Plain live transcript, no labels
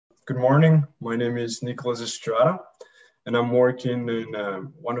Good morning. My name is Nicolas Estrada, and I'm working in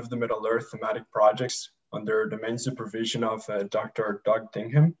one of the Middle Earth thematic projects under the main supervision of Dr. Doug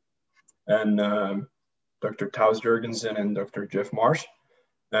Tinkham and Dr. Taus Jurgensen and Dr. Jeff Marsh.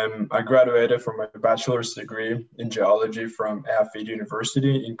 I graduated from my bachelor's degree in geology from AFID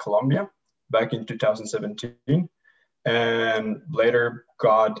University in Colombia back in 2017, and later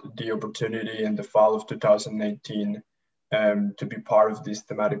got the opportunity in the fall of 2018 to be part of this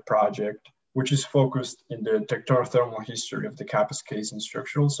thematic project, which is focused in the tectonothermal history of the Kapuskasing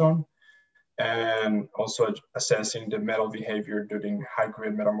structural zone, and also assessing the metal behavior during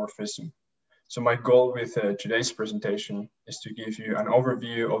high-grade metamorphism. So my goal with today's presentation is to give you an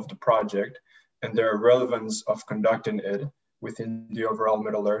overview of the project and the relevance of conducting it within the overall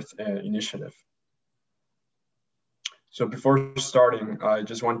Middle Earth initiative. So before starting, I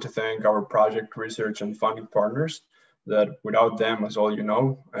just want to thank our project research and funding partners that without them, as all you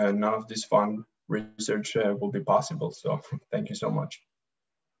know, none of this fund research will be possible. So thank you so much.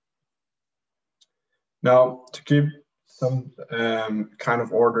 Now, to keep some kind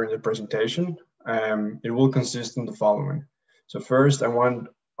of order in the presentation, it will consist in the following. So first, I want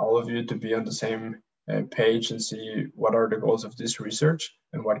all of you to be on the same page and see what are the goals of this research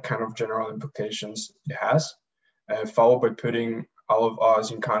and what kind of general implications it has, followed by putting all of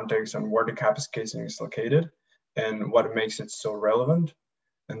us in context on where the Kapuskasing is located and what makes it so relevant.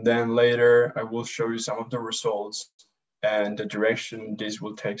 And then later, I will show you some of the results and the direction this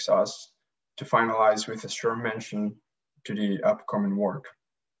will take us to finalize with a short mention to the upcoming work.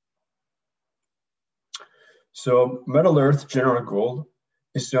 So Middle Earth general goal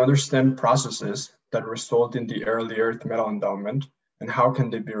is to understand processes that result in the early Earth metal endowment and how can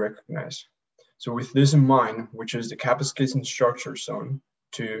they be recognized. So with this in mind, which is the Kapuskasing structure zone,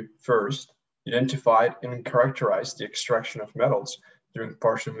 to first, identify and characterize the extraction of metals during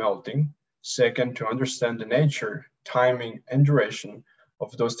partial melting. Second, to understand the nature, timing, and duration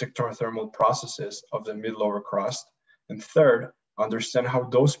of those tectonothermal processes of the mid-lower crust. And third, understand how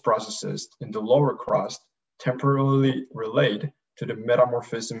those processes in the lower crust temporarily relate to the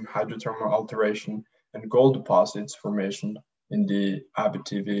metamorphism, hydrothermal alteration, and gold deposits formation in the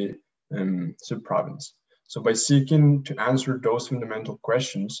Abitibi subprovince. So by seeking to answer those fundamental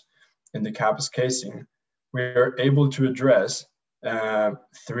questions in the Kapuskasing, we are able to address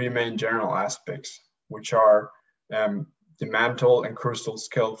three main general aspects, which are the mantle and crustal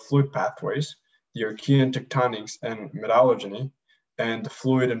scale fluid pathways, the Archean tectonics and metallogeny, and the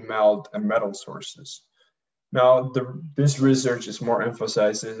fluid and melt and metal sources. Now, this research is more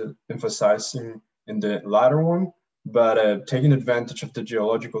emphasizing in the latter one, but taking advantage of the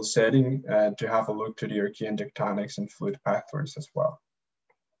geological setting to have a look to the Archean tectonics and fluid pathways as well.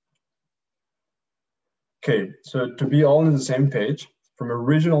 Okay, so to be all on the same page, from a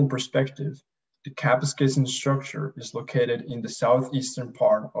regional perspective, the Kapuskasing structure is located in the southeastern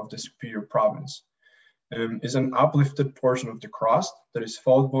part of the Superior Province. Is an uplifted portion of the crust that is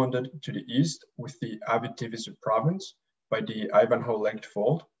fault bonded to the east with the Abitibi subprovince by the Ivanhoe Lake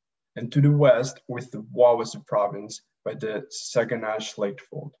Fault, and to the west with the Wawa subprovince by the Saguenay Lake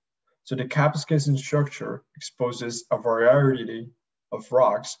Fault. So the Kapuskasing structure exposes a variety of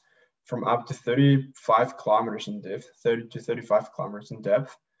rocks from up to 35 kilometers in depth, 30 to 35 kilometers in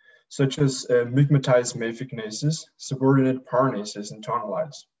depth, such as migmatized mafic gneisses, subordinate pareneses, and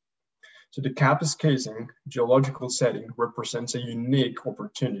tonalites. So the Kapuskasing geological setting represents a unique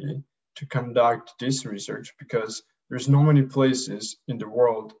opportunity to conduct this research because there's not many places in the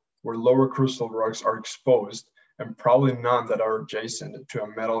world where lower crustal rocks are exposed, and probably none that are adjacent to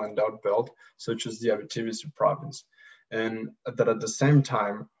a metal endowed belt, such as the Abitibi subprovince, and that at the same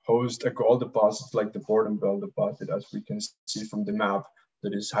time host a gold deposit like the Borden Belt deposit, as we can see from the map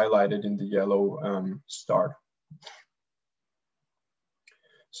that is highlighted in the yellow star.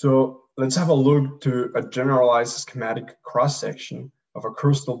 So let's have a look to a generalized schematic cross-section of a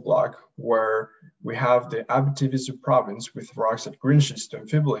crustal block where we have the Abitibi subprovince with rocks at green schist and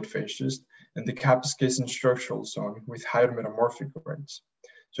fibrillate phase schist, and the Kapuskasing structural zone with higher metamorphic rates.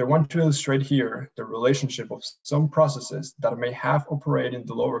 So I want to illustrate here the relationship of some processes that may have operated in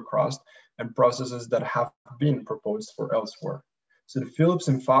the lower crust and processes that have been proposed for elsewhere. So the Phillips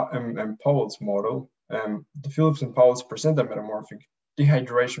and Powell's model, the Phillips and Powell's present a metamorphic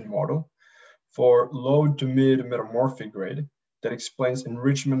dehydration model for low to mid metamorphic grade that explains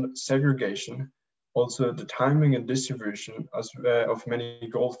enrichment segregation, also the timing and distribution of many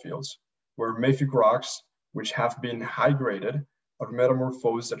gold fields, where mafic rocks, which have been high graded, are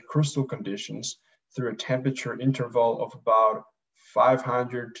metamorphosed at crustal conditions through a temperature interval of about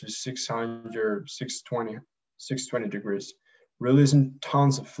 500 to 620 degrees, releasing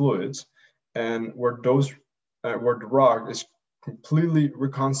tons of fluids, and where the rock is completely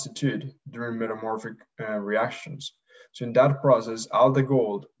reconstituted during metamorphic reactions. So in that process, all the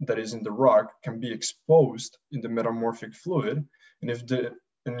gold that is in the rock can be exposed in the metamorphic fluid, and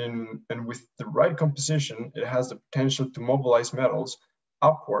with the right composition, it has the potential to mobilize metals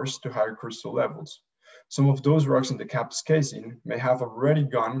upwards to higher crystal levels. Some of those rocks in the Kapuskasing may have already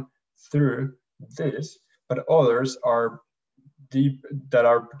gone through this, but others are deep that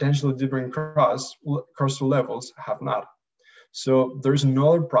are potentially deeper in crustal levels have not. So there's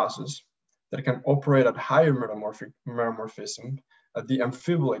another process that can operate at higher metamorphism at the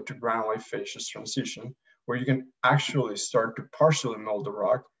amphibole to granulate phases transition, where you can actually start to partially melt the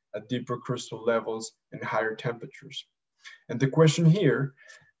rock at deeper crystal levels and higher temperatures. And the question here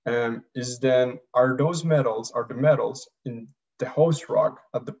is then, are the metals in the host rock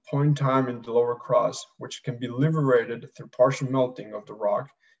at the point in time in the lower crust, which can be liberated through partial melting of the rock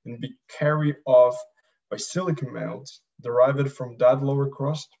and be carried off by silicon melts derived from that lower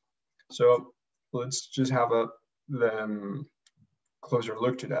crust? So let's just have a closer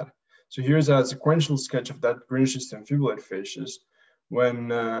look to that. So here's a sequential sketch of that greenschist amphibole phases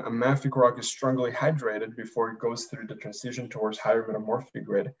when a mafic rock is strongly hydrated before it goes through the transition towards higher metamorphic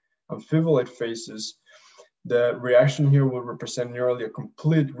grade amphibolate phases. The reaction here will represent nearly a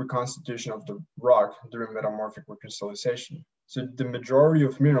complete reconstitution of the rock during metamorphic recrystallization. So the majority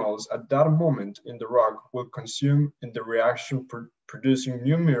of minerals at that moment in the rock will consume in the reaction, producing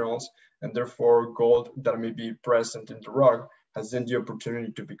new minerals, and therefore gold that may be present in the rock has then the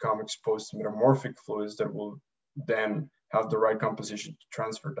opportunity to become exposed to metamorphic fluids that will then have the right composition to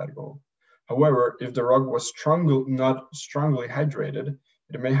transfer that gold. However, if the rock was not strongly hydrated,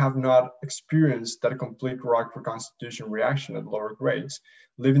 it may have not experienced that complete rock reconstitution reaction at lower grades,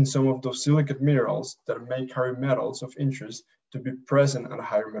 leaving some of those silicate minerals that may carry metals of interest to be present at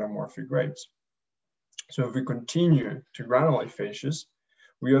higher metamorphic grades. So if we continue to granulate phases,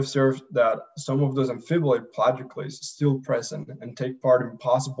 we observed that some of those amphibole plagioclase still present and take part in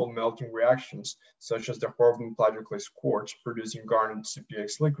possible melting reactions, such as the Horblin plagioclase quartz producing garnet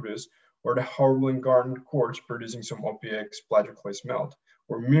CPX liquidus, or the Horblin garnet quartz producing some OPX plagioclase melt,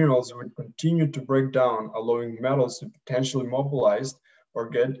 where minerals would continue to break down, allowing metals to potentially mobilize or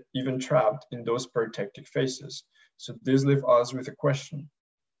get even trapped in those peritectic phases. So this leaves us with a question: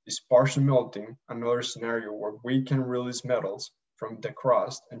 is partial melting another scenario where we can release metals from the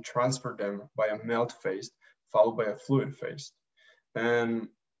crust and transfer them by a melt phase followed by a fluid phase? And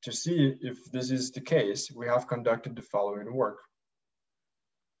to see if this is the case, we have conducted the following work.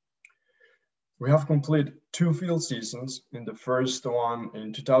 We have completed 2 field seasons, in the first one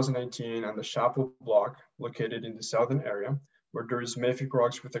in 2018 and the Chapel block located in the southern area, where there is mafic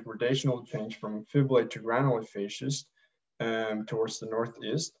rocks with a gradational change from amphibole to granulate phases towards the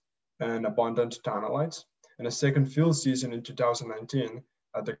northeast and abundant tonalites, and a second field season in 2019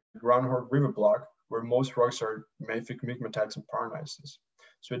 at the Groundhog River block, where most rocks are mafic migmatites and paranises.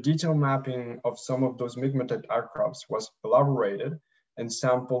 So a detailed mapping of some of those migmatite outcrops was elaborated, and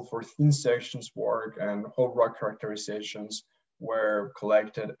sampled for thin sections work and whole rock characterizations were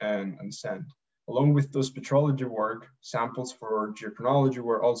collected and sent. Along with those petrology work, samples for geochronology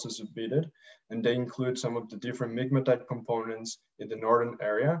were also submitted, and they include some of the different migmatite components in the northern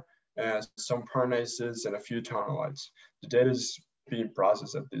area, some paranises and a few tonalites. The data is being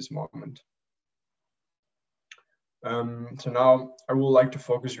processed at this moment. So now I would like to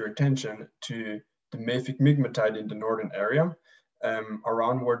focus your attention to the mafic migmatite in the northern area,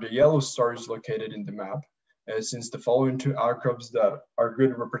 around where the yellow star is located in the map, since the following 2 outcrops that are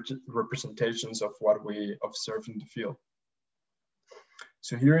good representations of what we observe in the field.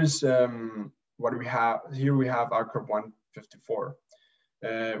 So here is what we have. Here we have outcrop 154,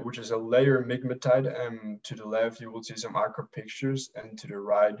 which is a layer migmatite. To the left, you will see some outcrop pictures, and to the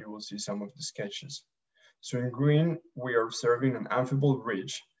right, you will see some of the sketches. So in green, we are observing an amphibole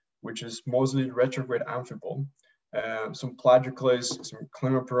ridge, which is mostly retrograde amphibole, some plagioclase, some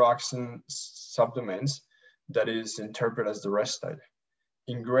clinopyroxene subdomains that is interpreted as the restite.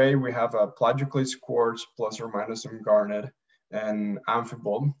 In gray, we have a plagioclase quartz plus or minus some garnet and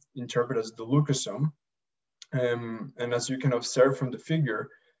amphibole interpreted as the leucosome. And as you can observe from the figure,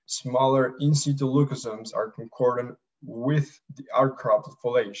 smaller in situ leucosomes are concordant with the outcrop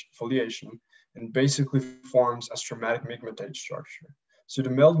foliation and basically forms a stromatic migmatite structure. So the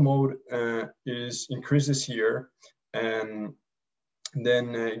melt mode increases here, and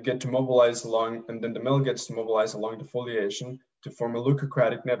then get to mobilize along, and then the melt gets to mobilize along the foliation to form a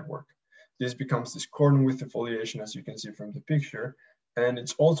leucocratic network. This becomes discordant with the foliation, as you can see from the picture, And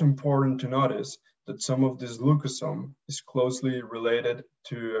it's also important to notice that some of this leucosome is closely related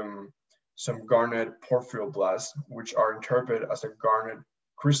to some garnet porphyroblasts, which are interpreted as a garnet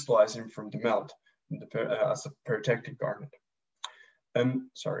crystallizing from the melt as a peritectic garnet. And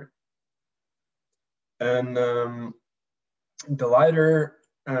the lighter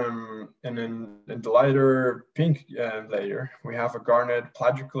and in the lighter pink layer, we have a garnet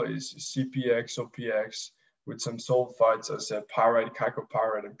plagioclase, CPX, OPX, with some sulfides as a pyrite,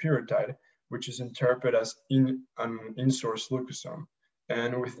 chalcopyrite, and pyrrhotite, which is interpreted as an in-source leucosome.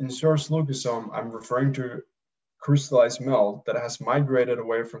 And with in-source leucosome, I'm referring to crystallized melt that has migrated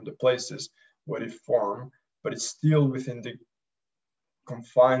away from the places where it formed, but it's still within the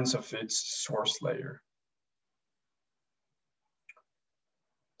confines of its source layer.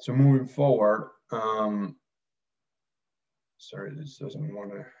 So moving forward, sorry, this doesn't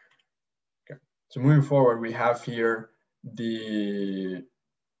want to, okay. So moving forward, we have here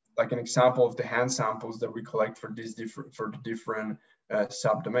like an example of the hand samples that we collect for these different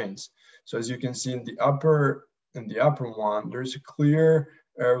subdomains. So as you can see in the upper one, there's a clear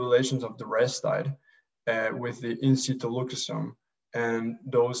relations of the restite with the in situ leucosome and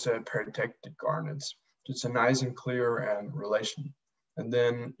those peritectic garnets. It's a nice and clear relation. And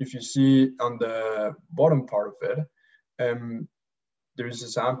then if you see on the bottom part of it, there's a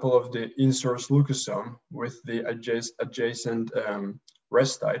sample of the in-source leucosome with the adjacent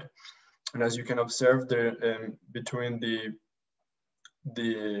restite. And as you can observe, between the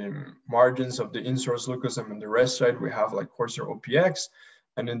margins of the in-source leucosome and the restite, we have like coarser OPX.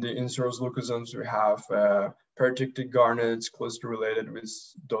 And in the in-source leucosomes, we have peritectic garnets closely related with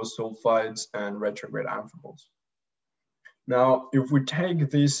those sulfides and retrograde amphiboles. Now, if we take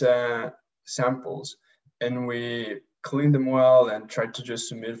these samples and we clean them well and try to just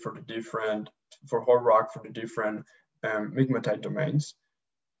submit for whole rock for the different migmatite domains,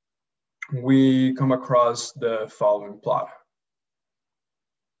 we come across the following plot.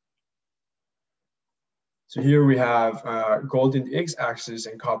 So here we have gold in the x-axis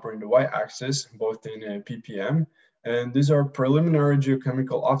and copper in the y-axis, both in ppm. And these are preliminary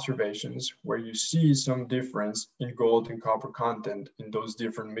geochemical observations where you see some difference in gold and copper content in those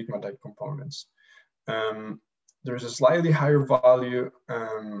different migmatite components. There's a slightly higher value,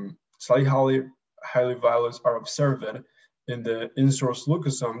 highly values are observed in the in-source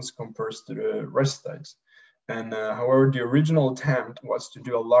leucosomes compared to the restites. And however, the original attempt was to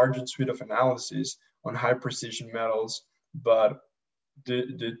do a larger suite of analysis on high precision metals, but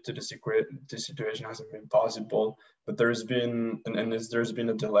due to the situation hasn't been possible. But there's been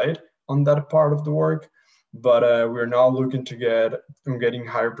a delay on that part of the work. But we're now looking to getting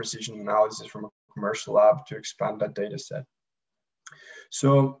higher precision analysis from a commercial lab to expand that data set.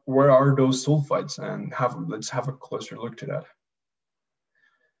 So where are those sulfides? And let's have a closer look to that.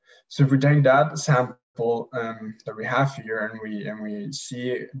 So if we take that sample that we have here and we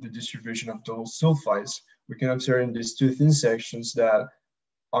see the distribution of those sulfides, we can observe in these two thin sections that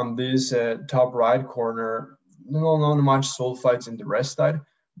on this top right corner, not much sulfides in the restite,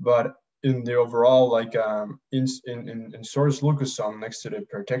 but in the overall, like in source leucosome next to the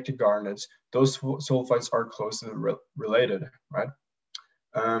peritectic garnets, those sulfides are closely related, right?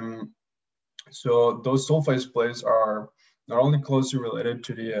 So those sulfide plates are not only closely related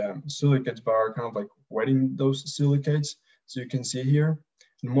to the silicates, but are kind of like wetting those silicates. So you can see here,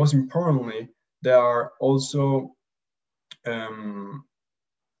 and most importantly, they are also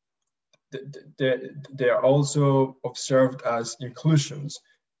they are also observed as inclusions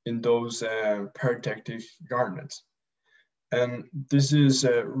in those peritectic garnets. And this is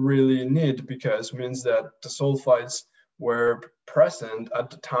really neat because it means that the sulfides were present at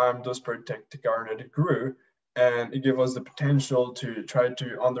the time those peritectic garnets grew, and it gave us the potential to try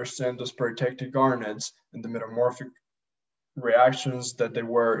to understand those peritectic garnets and the metamorphic reactions that they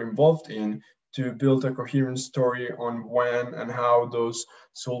were involved in to build a coherent story on when and how those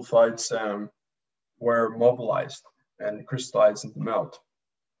sulfides were mobilized and crystallized in the melt.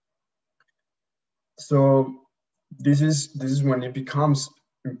 So this is when it becomes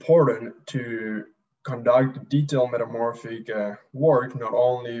important to conduct detailed metamorphic work, not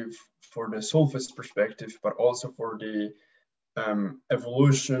only for the sulfides perspective, but also for the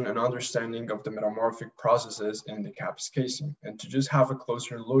evolution and understanding of the metamorphic processes in the Kapuskasing. And to just have a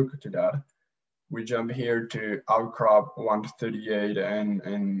closer look to that, we jump here to outcrop 138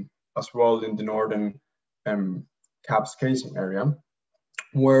 and as well in the northern Kapuskasing area,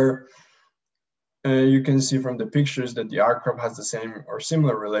 where you can see from the pictures that the outcrop has the same or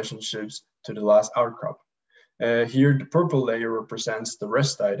similar relationships to the last outcrop. Here, the purple layer represents the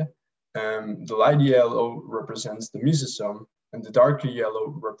restite, the light yellow represents the mesosome, and the darker yellow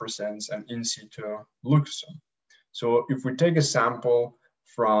represents an in situ leucosome. So if we take a sample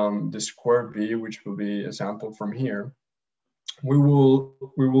from the square B, which will be a sample from here, we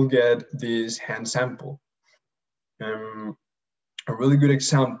will get this hand sample. A really good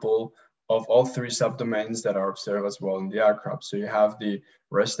example of all three subdomains that are observed as well in the outcrop. So you have the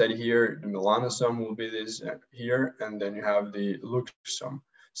restite here, the melanosome will be this here, and then you have the leucosome.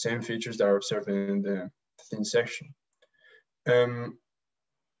 Same features that are observed in the thin section.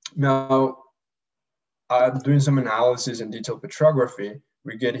 Now, doing some analysis and detailed petrography,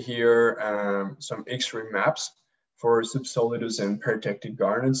 we get here some X-ray maps for subsolidus and peritectic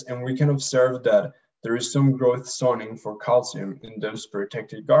garnets, and we can observe that there is some growth zoning for calcium in those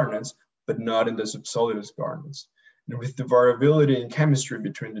peritectic garnets, but not in the subsolidus garnets. And with the variability in chemistry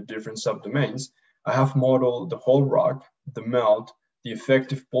between the different subdomains, I have modeled the whole rock, the melt, the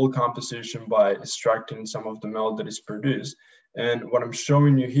effective pool composition by extracting some of the melt that is produced. And what I'm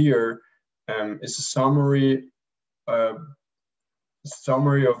showing you here is a summary of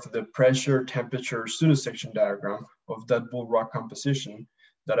the pressure, temperature, pseudosection diagram of that bull rock composition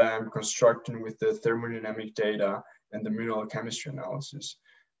that I am constructing with the thermodynamic data and the mineral chemistry analysis.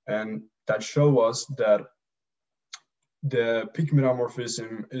 And that show us that the peak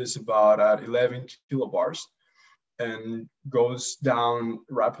metamorphism is about at 11 kilobars and goes down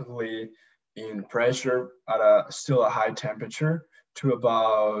rapidly in pressure at still a high temperature to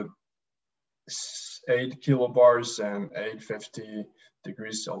about 8 kilobars and 850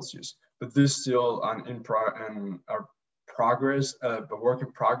 degrees Celsius. But this is still a work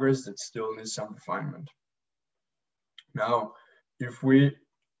in progress that still needs some refinement. Now, if we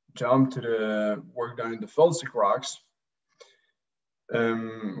jump to the work done in the felsic rocks,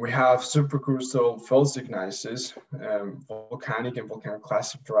 we have supracrustal felsic gneisses, volcanic and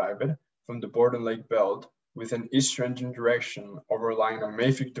volcanoclastic derived from the Borden Lake Belt with an east-ranging direction overlying a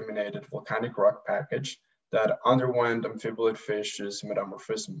mafic-dominated volcanic rock package that underwent amphibulate phase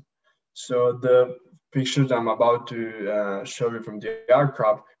metamorphism. So the pictures I'm about to show you from the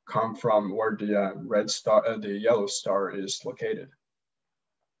outcrop come from where the yellow star is located.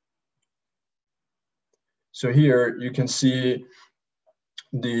 So here you can see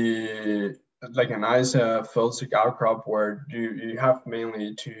like a nice felsic outcrop where you have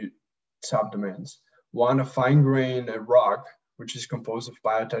mainly two subdomains. One, a fine-grained rock, which is composed of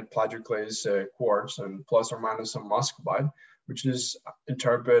biotite plagioclase quartz and plus or minus some muscovite, which is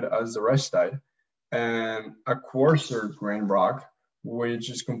interpreted as the restite, and a coarser grain rock, which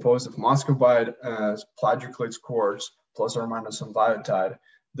is composed of muscovite, plagioclase quartz, plus or minus some biotite,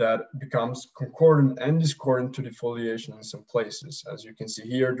 that becomes concordant and discordant to defoliation in some places. As you can see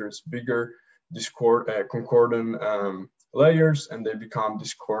here, there's bigger concordant layers, and they become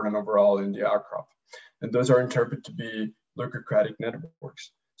discordant overall in the outcrop. And those are interpreted to be leucocratic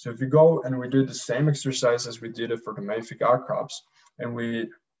networks. So if we go and we do the same exercise as we did it for the mafic outcrops, and we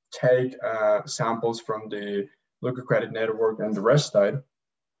take samples from the leucocratic network and the restite,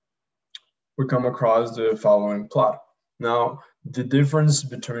 we come across the following plot. Now, the difference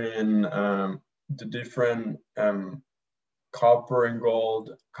between the different copper and gold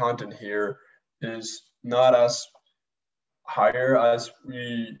content here is not as higher as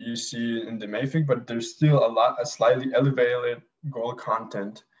you see in the mafic, but there's still a slightly elevated gold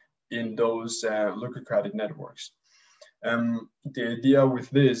content in those leucocratic networks. The idea with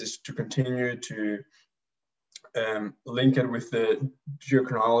this is to continue to link it with the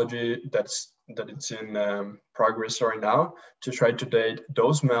geochronology that it's in progress right now, to try to date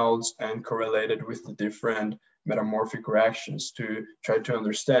those melts and correlate it with the different metamorphic reactions to try to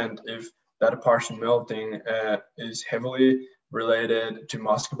understand if that partial melting is heavily related to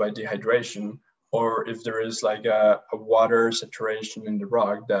muscovite dehydration, or if there is like a water saturation in the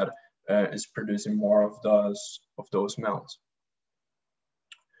rock that is producing more of those melts.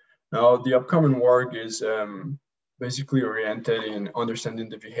 Now, the upcoming work is basically oriented in understanding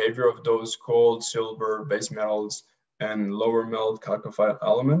the behavior of those gold, silver, base metals, and lower melt chalcophyte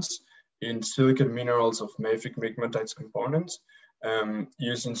elements in silicate minerals of mafic migmatites components,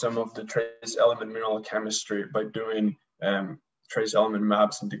 using some of the trace element mineral chemistry by doing trace element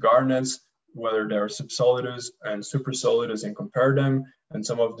maps in the garnets, whether they're subsolidus and suprasolidus, and compare them, and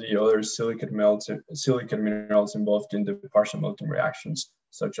some of the other silicate minerals involved in the partial melting reactions,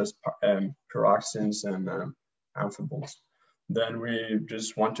 such as pyroxenes and amphiboles. Then we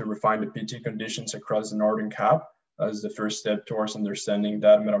just want to refine the PT conditions across the northern cap as the first step towards understanding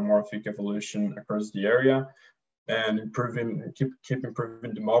that metamorphic evolution across the area, and keep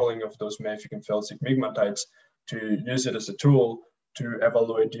improving the modeling of those mafic and felsic migmatites to use it as a tool to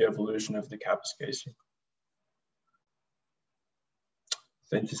evaluate the evolution of the Kapuskasing.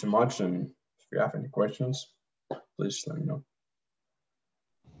 Thank you so much. And if you have any questions, please let me know.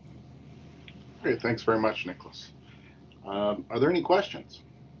 Great, thanks very much, Nicolas. Are there any questions?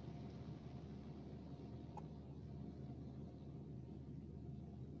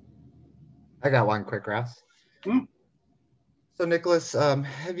 I got one quick, Ross. Hmm? So Nicolas,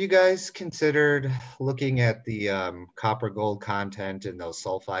 have you guys considered looking at the copper gold content in those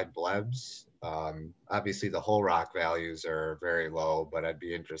sulfide blebs? Obviously the whole rock values are very low, but I'd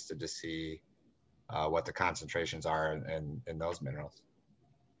be interested to see what the concentrations are in those minerals.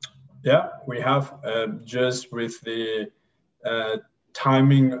 Yeah, we have just with the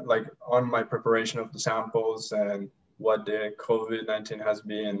timing, like on my preparation of the samples and what the COVID-19 has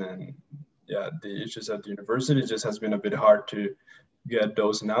been, and yeah, the issues at the university, just has been a bit hard to get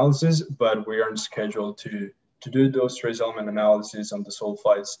those analyses, but we are on schedule to do those trace element analyses on the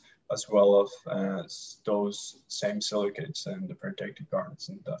sulfides as well as those same silicates and the protected garnets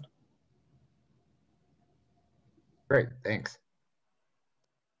and that. Great, thanks.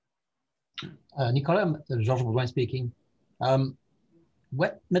 Nicolas, Georges Boudouin speaking.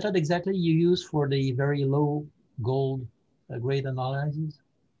 What method exactly you use for the very low gold grade analysis?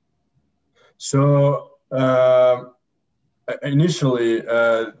 So initially,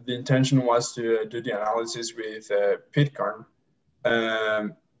 the intention was to do the analysis with Pitcairn,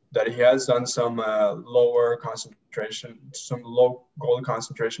 that he has done some lower concentration, some low gold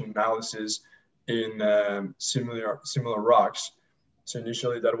concentration analysis in similar rocks. So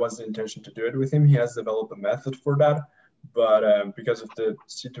initially that was the intention to do it with him. He has developed a method for that, but because of the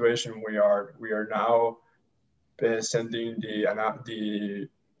situation we are now sending the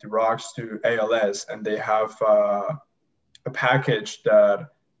rocks to ALS, and they have a package that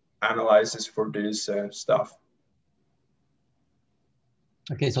analyzes for this stuff.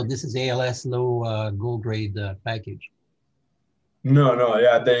 Okay, so this is ALS low gold grade package. No,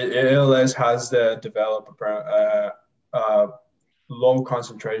 yeah, the ALS has developed low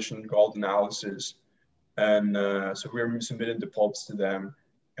concentration gold analysis, and so we're submitting the pulps to them,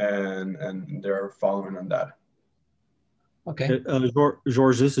 and they're following on that. Okay.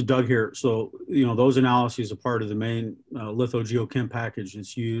 George, this is Doug here. So, those analyses are part of the main lithogeochem package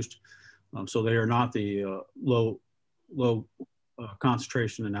that's used. So they are not the low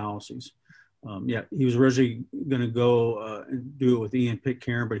concentration analyses. Yeah, he was originally going to go and do it with Ian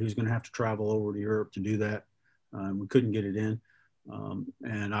Pitcairn, but he was going to have to travel over to Europe to do that. We couldn't get it in.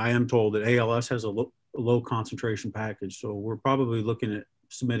 And I am told that ALS has a low concentration package. So we're probably looking at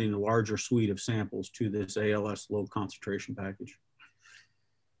submitting a larger suite of samples to this ALS low concentration package.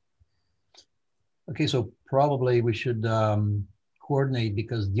 Okay, so probably we should coordinate,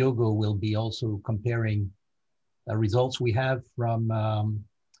 because Diogo will be also comparing results we have from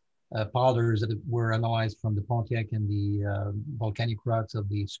powders that were analyzed from the Pontiac and the volcanic rocks of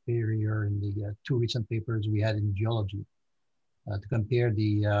the Superior in the two recent papers we had in geology, to compare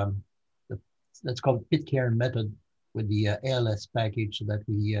the let's call it Pitcairn method with the ALS package, so that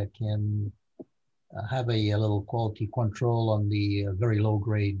we can have a little quality control on the very low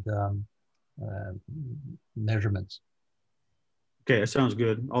grade measurements. Okay, that sounds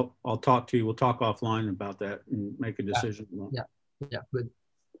good. I'll talk to you. We'll talk offline about that and make a decision. Yeah, good.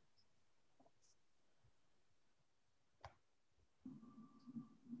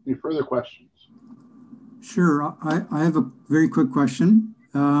 Any further questions? Sure, I have a very quick question.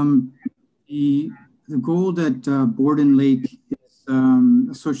 The gold at Borden Lake is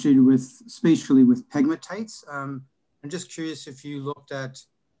associated spatially with pegmatites. I'm just curious if you looked at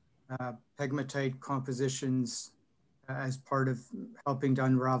pegmatite compositions as part of helping to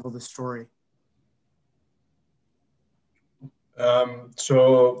unravel the story.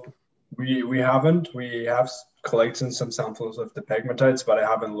 So we haven't. We have collected some samples of the pegmatites, but I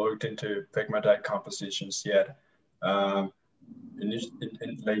haven't looked into pegmatite compositions yet.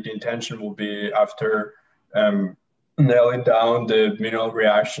 Like the intention will be, after nailing down the mineral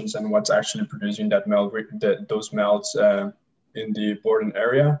reactions and what's actually producing that those melts in the Borden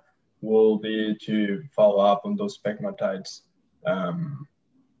area, will be to follow up on those pegmatites,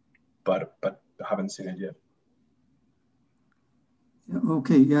 but haven't seen it yet.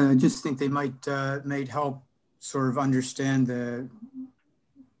 Okay, yeah, I just think they might help sort of understand the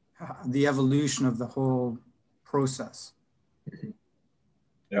evolution of the whole process.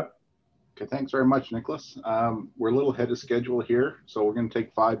 Yeah. Okay, thanks very much, Nicolas. We're a little ahead of schedule here, so we're going to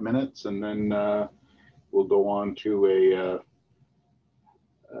take 5 minutes, and then we'll go on to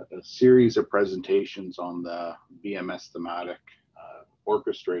a series of presentations on the BMS thematic,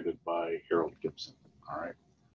 orchestrated by Harold Gibson. All right.